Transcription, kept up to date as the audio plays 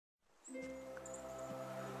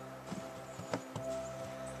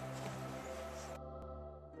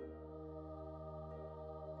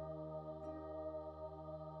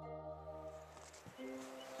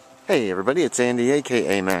Hey everybody, it's Andy,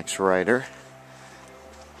 aka Max Rider.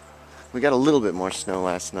 We got a little bit more snow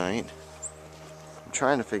last night. I'm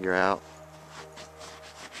trying to figure out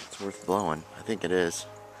if it's worth blowing. I think it is.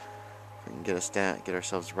 If we can get us down, get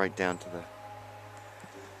ourselves right down to the...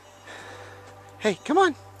 Hey, come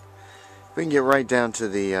on! If we can get right down to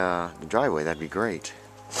the driveway, that'd be great.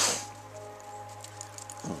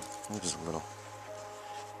 Just a little.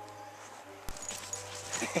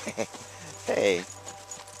 Hey.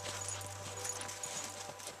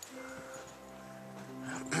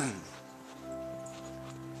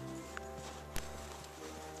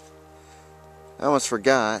 I almost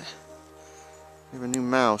forgot. We have a new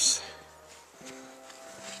mouse.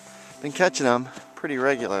 Been catching them pretty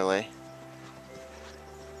regularly.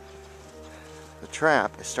 The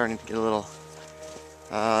trap is starting to get a little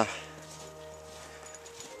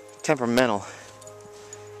temperamental.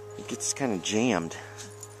 It gets kind of jammed.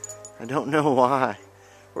 I don't know why.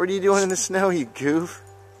 What are you doing in the snow, you goof?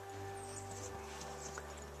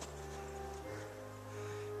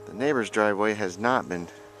 The neighbor's driveway has not been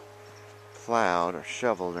plowed or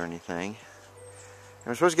shoveled or anything. And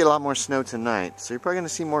we're supposed to get a lot more snow tonight, so you're probably going to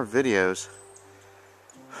see more videos.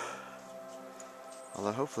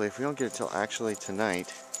 Although hopefully if we don't get it till actually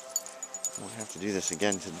tonight, we won't have to do this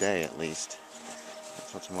again today at least.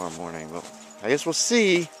 That's not tomorrow morning, but I guess we'll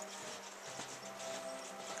see.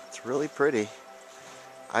 It's really pretty.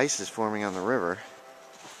 Ice is forming on the river.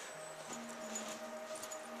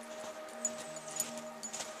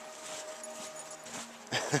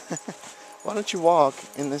 Why don't you walk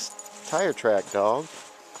in this tire track, dog?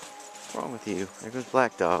 What's wrong with you? There goes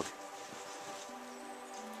Black Dog.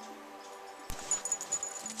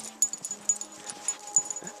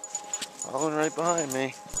 Following right behind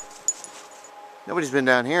me. Nobody's been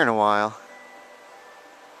down here in a while.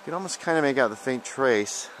 You can almost kind of make out the faint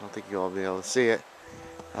trace. I don't think you'll all be able to see it.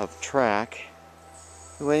 Of track.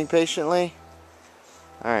 You waiting patiently?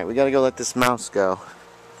 Alright, we gotta go let this mouse go.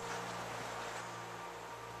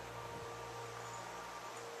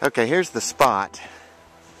 Okay, here's the spot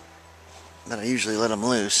that I usually let them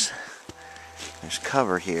loose. There's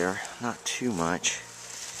cover here, not too much.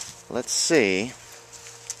 Let's see.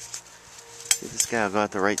 See if this guy will go out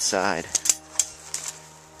the right side.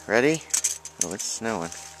 Ready? Oh, it's snowing.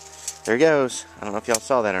 There he goes. I don't know if y'all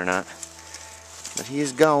saw that or not. But he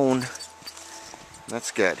is gone. That's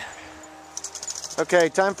good. Okay,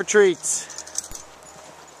 time for treats.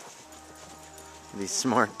 These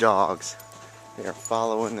smart dogs. They are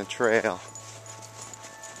following the trail.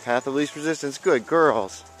 Path of least resistance. Good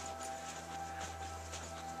girls.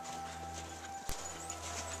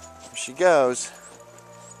 There she goes.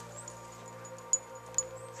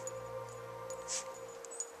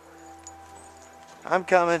 I'm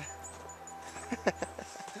coming.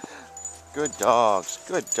 Good dogs.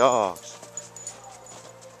 Good dogs.